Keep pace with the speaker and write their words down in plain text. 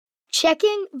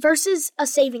Checking versus a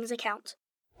savings account.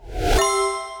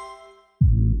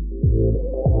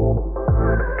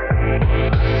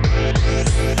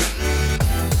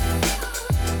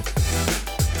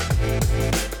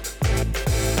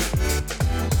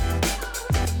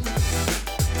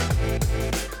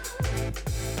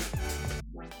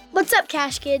 What's up,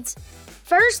 Cash Kids?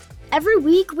 First, every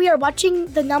week we are watching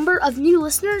the number of new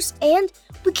listeners, and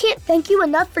we can't thank you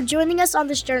enough for joining us on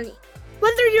this journey.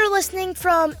 Whether you're listening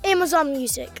from Amazon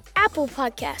Music, Apple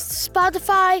Podcasts,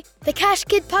 Spotify, the Cash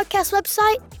Kid Podcast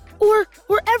website, or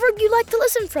wherever you like to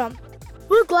listen from,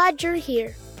 we're glad you're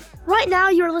here. Right now,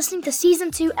 you're listening to Season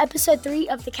 2, Episode 3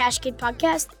 of the Cash Kid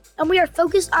Podcast, and we are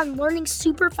focused on learning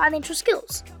super financial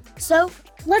skills. So,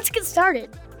 let's get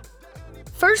started.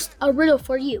 First, a riddle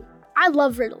for you. I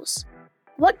love riddles.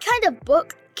 What kind of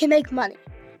book can make money?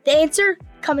 The answer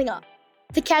coming up.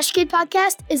 The Cash Kid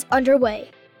Podcast is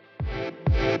underway.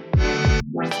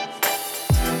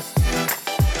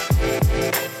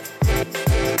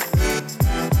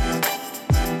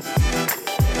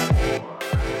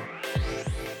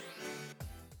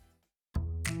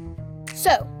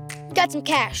 So, you got some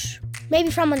cash, maybe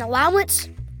from an allowance,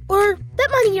 or that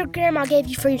money your grandma gave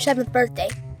you for your 7th birthday.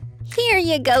 Here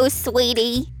you go,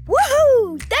 sweetie.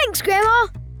 Woohoo! Thanks, Grandma!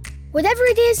 Whatever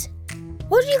it is,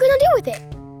 what are you gonna do with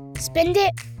it? Spend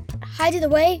it, hide it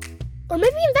away, or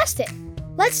maybe invest it?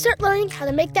 Let's start learning how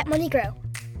to make that money grow.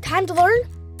 Time to learn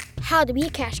how to be a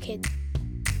cash kid.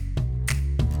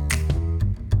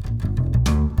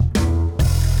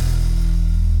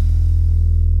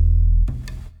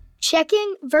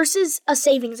 Checking versus a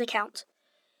savings account.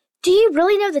 Do you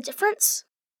really know the difference?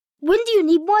 When do you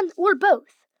need one or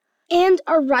both? And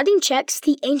are writing checks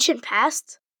the ancient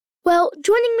past? Well,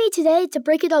 joining me today to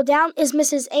break it all down is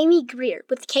Mrs. Amy Greer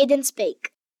with Cadence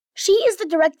Bank. She is the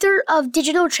Director of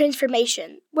Digital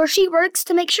Transformation, where she works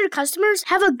to make sure customers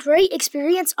have a great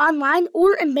experience online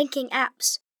or in banking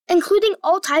apps, including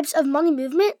all types of money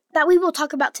movement that we will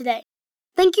talk about today.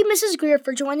 Thank you, Mrs. Greer,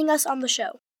 for joining us on the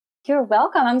show. You're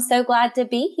welcome. I'm so glad to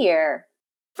be here.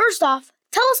 First off,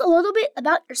 tell us a little bit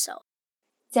about yourself.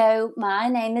 So my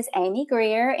name is Amy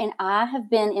Greer, and I have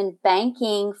been in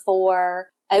banking for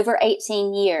over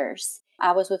 18 years.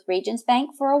 I was with Regions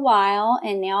Bank for a while,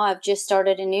 and now I've just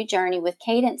started a new journey with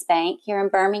Cadence Bank here in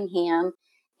Birmingham.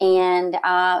 And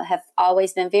I have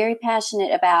always been very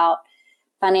passionate about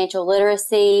financial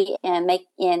literacy and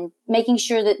making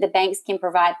sure that the banks can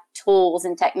provide tools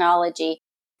and technology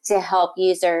to help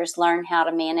users learn how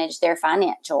to manage their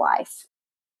financial life.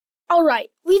 All right,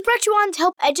 we've brought you on to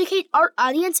help educate our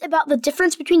audience about the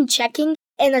difference between checking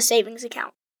and a savings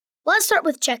account. Let's start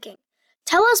with checking.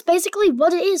 Tell us basically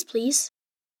what it is, please.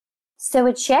 So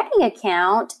a checking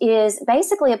account is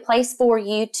basically a place for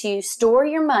you to store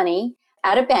your money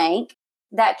at a bank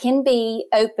that can be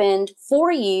opened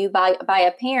for you by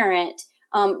a parent.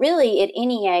 Really, at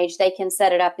any age, they can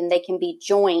set it up and they can be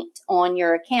joint on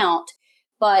your account.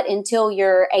 But until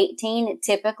you're 18,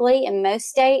 typically in most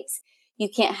states, you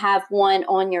can't have one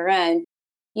on your own.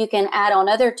 You can add on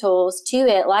other tools to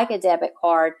it, like a debit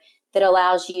card that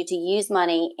allows you to use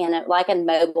money like a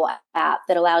mobile app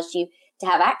that allows you to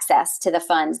have access to the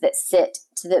funds that sit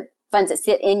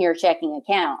in your checking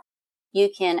account. You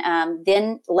can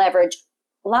then leverage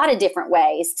a lot of different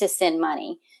ways to send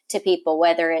money to people,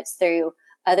 whether it's through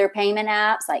other payment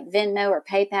apps like Venmo or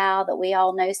PayPal that we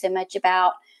all know so much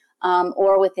about.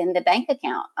 Or within the bank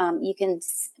account. You can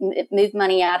move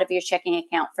money out of your checking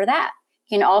account for that.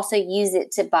 You can also use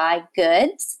it to buy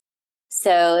goods.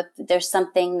 So if there's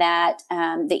something that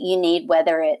you need,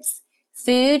 whether it's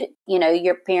food,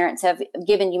 your parents have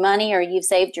given you money or you've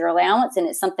saved your allowance and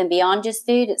it's something beyond just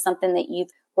food, it's something that you've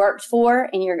worked for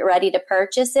and you're ready to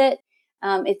purchase it.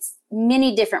 It's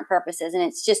many different purposes, and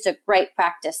it's just a great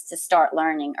practice to start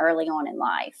learning early on in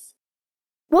life.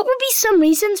 What would be some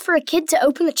reasons for a kid to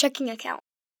open a checking account?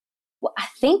 Well, I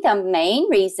think the main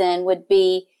reason would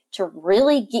be to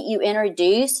really get you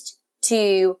introduced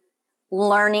to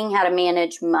learning how to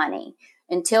manage money.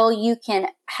 Until you can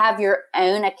have your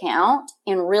own account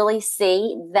and really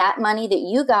see that money that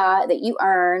you got, that you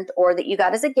earned, or that you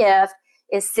got as a gift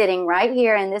is sitting right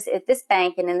here at this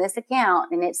bank and in this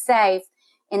account, and it's safe.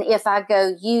 And if I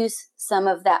go use some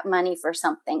of that money for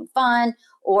something fun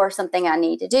or something I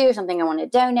need to do, something I want to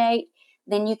donate,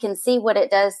 then you can see what it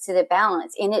does to the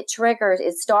balance. And it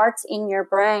starts in your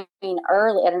brain at an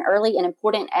early and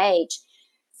important age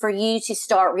for you to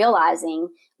start realizing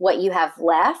what you have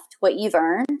left, what you've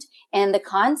earned, and the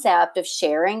concept of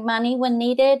sharing money when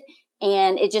needed.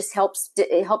 And it just helps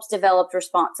develop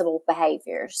responsible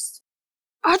behaviors.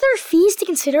 Are there fees to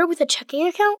consider with a checking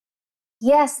account?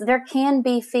 Yes, there can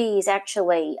be fees,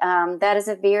 actually. That is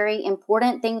a very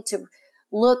important thing to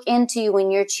look into when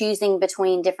you're choosing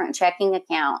between different checking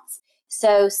accounts.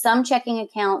 So some checking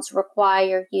accounts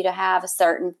require you to have a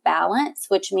certain balance,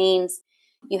 which means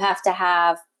you have to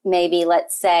have maybe,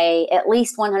 let's say, at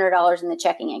least $100 in the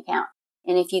checking account.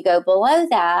 And if you go below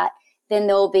that, then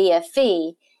there'll be a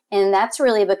fee. And that's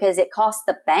really because it costs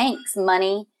the banks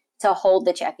money to hold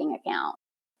the checking account.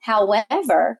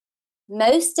 However,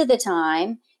 most of the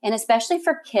time, and especially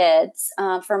for kids,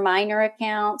 for minor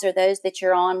accounts or those that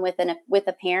you're on with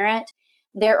a parent,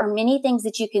 there are many things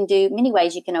that you can do, many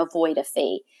ways you can avoid a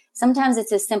fee. Sometimes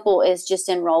it's as simple as just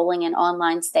enrolling in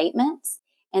online statements,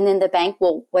 and then the bank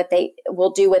will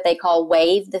do what they call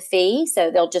waive the fee. So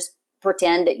they'll just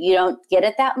pretend that you don't get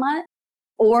it that much.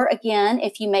 Or again,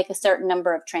 if you make a certain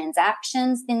number of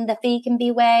transactions, then the fee can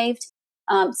be waived.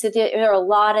 So there are a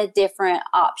lot of different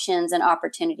options and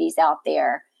opportunities out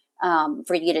there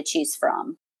for you to choose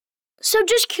from. So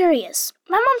just curious,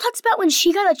 my mom talks about when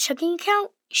she got a checking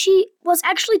account, she was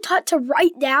actually taught to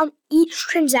write down each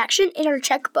transaction in her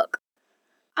checkbook.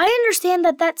 I understand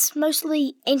that that's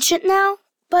mostly ancient now,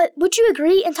 but would you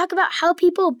agree and talk about how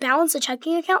people balance a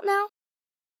checking account now?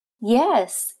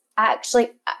 Yes,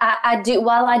 actually, I do.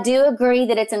 While I do agree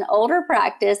that it's an older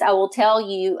practice, I will tell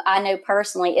you, I know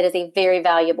personally it is a very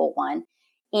valuable one.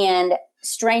 And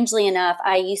strangely enough,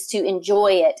 I used to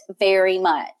enjoy it very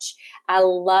much. I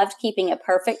loved keeping a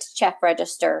perfect check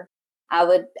register. I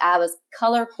was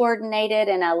color coordinated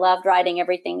and I loved writing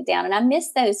everything down. And I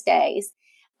miss those days.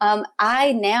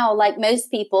 I now, like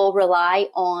most people, rely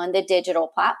on the digital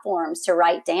platforms to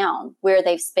write down where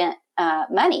they've spent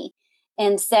money.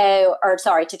 And so,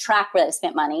 to track where they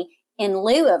spent money in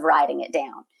lieu of writing it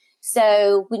down.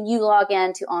 So when you log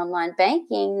into online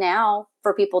banking now,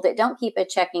 for people that don't keep a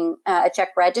check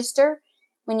register,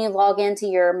 when you log into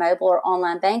your mobile or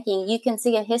online banking, you can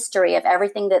see a history of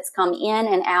everything that's come in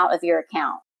and out of your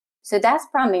account. So that's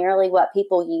primarily what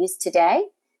people use today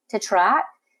to track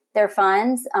their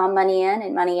funds, money in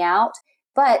and money out.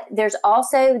 But there's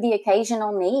also the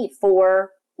occasional need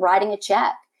for writing a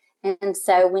check. And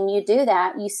so when you do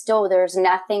that, there's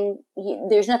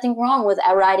nothing wrong with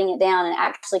writing it down and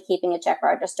actually keeping a check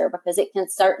register, because it can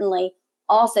certainly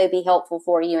also be helpful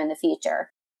for you in the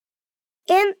future.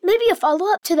 And maybe a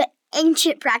follow-up to the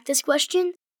ancient practice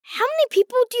question, how many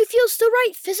people do you feel still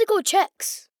write physical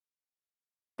checks?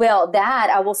 Well, that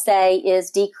I will say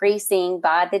is decreasing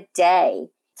by the day.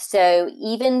 So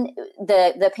even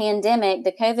the pandemic,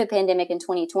 the COVID pandemic in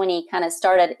 2020 kind of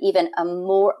started even a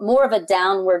more of a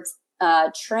downward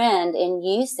trend in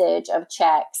usage of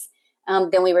checks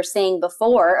than we were seeing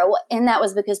before. And that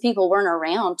was because people weren't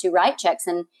around to write checks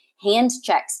and hand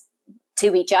checks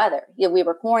to each other. We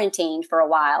were quarantined for a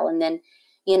while. And then,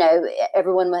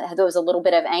 there was a little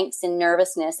bit of angst and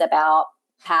nervousness about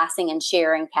passing and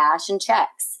sharing cash and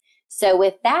checks. So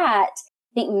with that,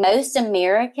 I think most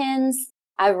Americans,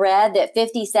 I read that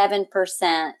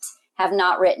 57% have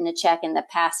not written a check in the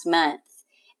past month.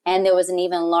 And there was an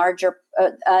even larger,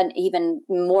 even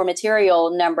more material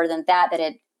number than that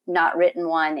had not written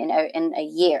one in a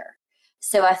year.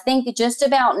 So I think just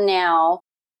about now,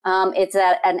 it's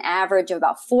at an average of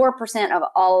about 4% of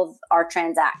all of our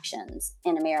transactions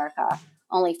in America.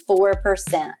 Only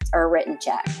 4% are written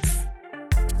checks.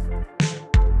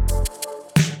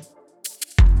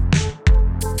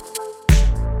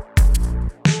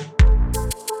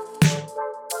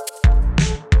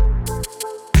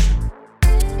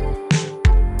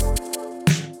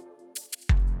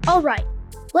 All right,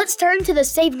 let's turn to the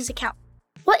savings account.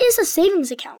 What is a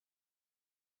savings account?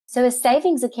 So a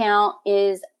savings account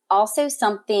is also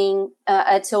something,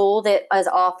 a tool that is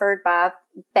offered by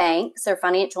banks or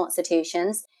financial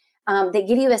institutions that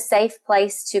give you a safe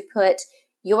place to put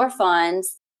your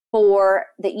funds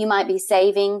that you might be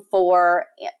saving for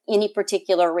any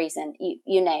particular reason.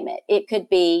 You name it. It could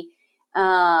be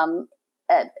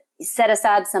set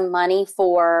aside some money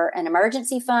for an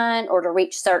emergency fund or to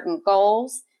reach certain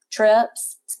goals,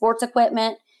 trips, sports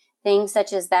equipment, things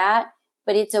such as that.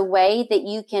 But it's a way that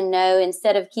you can know,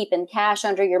 instead of keeping cash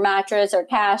under your mattress or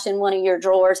cash in one of your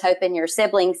drawers, hoping your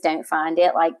siblings don't find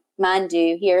it like mine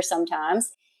do here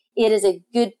sometimes, it is a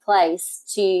good place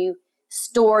to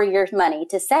store your money,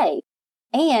 to save.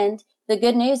 And the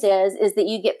good news is that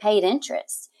you get paid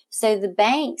interest. So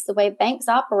the way banks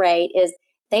operate is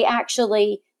they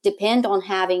actually depend on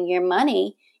having your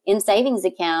money in savings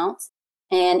accounts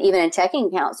and even in checking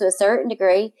accounts to a certain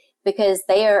degree, because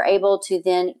they are able to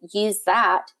then use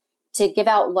that to give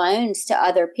out loans to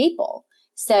other people.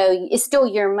 So it's still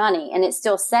your money and it's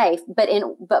still safe. But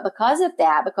because of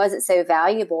that, because it's so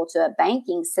valuable to a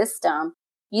banking system,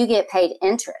 you get paid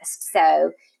interest.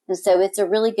 So it's a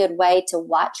really good way to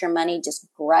watch your money just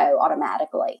grow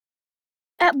automatically.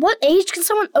 At what age can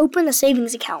someone open a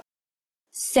savings account?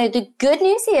 So the good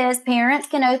news is parents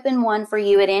can open one for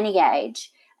you at any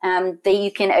age. That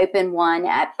you can open one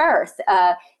at birth,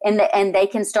 and they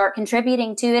can start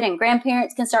contributing to it, and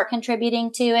grandparents can start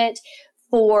contributing to it.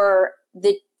 For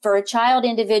a child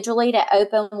individually to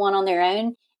open one on their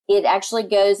own, it actually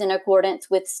goes in accordance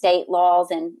with state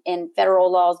laws and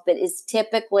federal laws, but is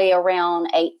typically around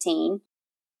 18.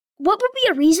 What would be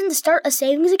a reason to start a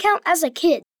savings account as a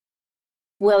kid?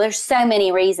 Well, there's so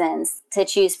many reasons to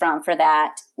choose from for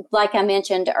that. Like I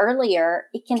mentioned earlier,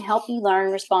 it can help you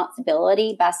learn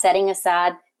responsibility by setting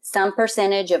aside some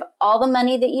percentage of all the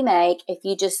money that you make. If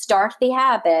you just start the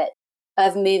habit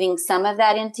of moving some of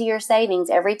that into your savings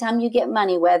every time you get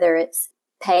money, whether it's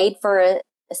paid for a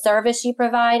service you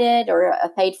provided or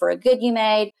paid for a good you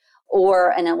made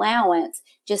or an allowance,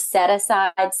 just set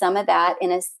aside some of that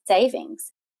in a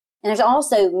savings. And there's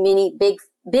also many big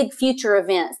future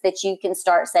events that you can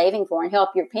start saving for and help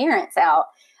your parents out,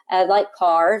 like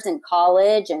cars and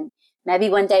college and maybe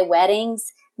one day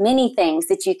weddings, many things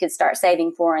that you could start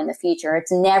saving for in the future.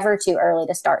 It's never too early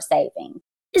to start saving.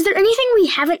 Is there anything we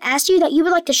haven't asked you that you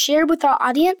would like to share with our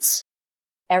audience?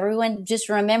 Everyone, just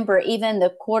remember, even the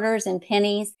quarters and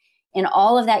pennies and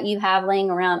all of that you have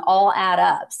laying around all add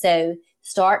up. So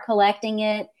start collecting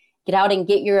it. Get out and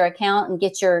get your account and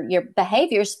get your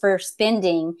behaviors for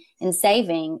spending and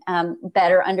saving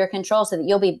better under control so that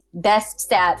you'll be best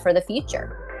set for the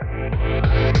future.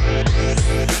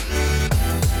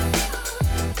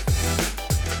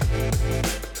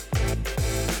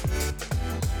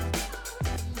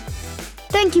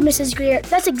 Thank you, Mrs. Greer.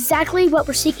 That's exactly what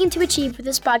we're seeking to achieve with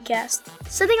this podcast,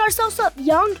 setting ourselves up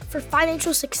young for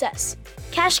financial success.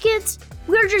 Cash Kids,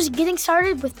 we're just getting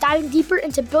started with diving deeper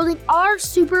into building our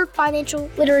super financial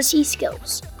literacy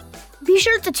skills. Be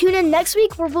sure to tune in next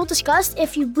week where we'll discuss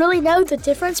if you really know the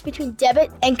difference between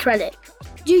debit and credit.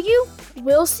 Do you?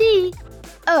 We'll see.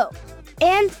 Oh,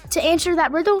 and to answer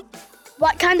that riddle,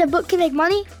 what kind of book can make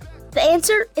money? The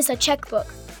answer is a checkbook.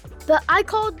 But I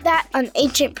called that an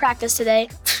ancient practice today,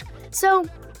 so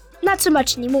not so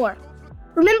much anymore.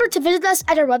 Remember to visit us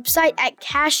at our website at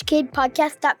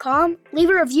cashkidpodcast.com, leave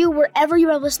a review wherever you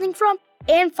are listening from,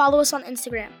 and follow us on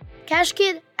Instagram. Cash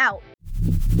Kid out.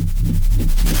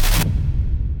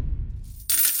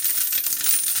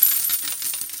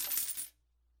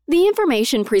 The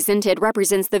information presented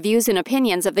represents the views and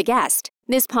opinions of the guest.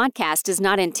 This podcast does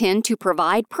not intend to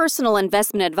provide personal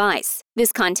investment advice.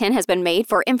 This content has been made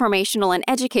for informational and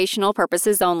educational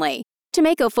purposes only. To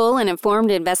make a full and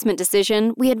informed investment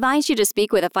decision, we advise you to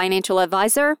speak with a financial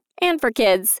advisor. And for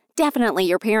kids, definitely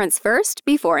your parents first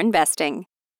before investing.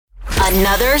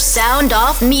 Another Sound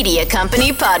Off Media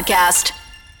Company podcast.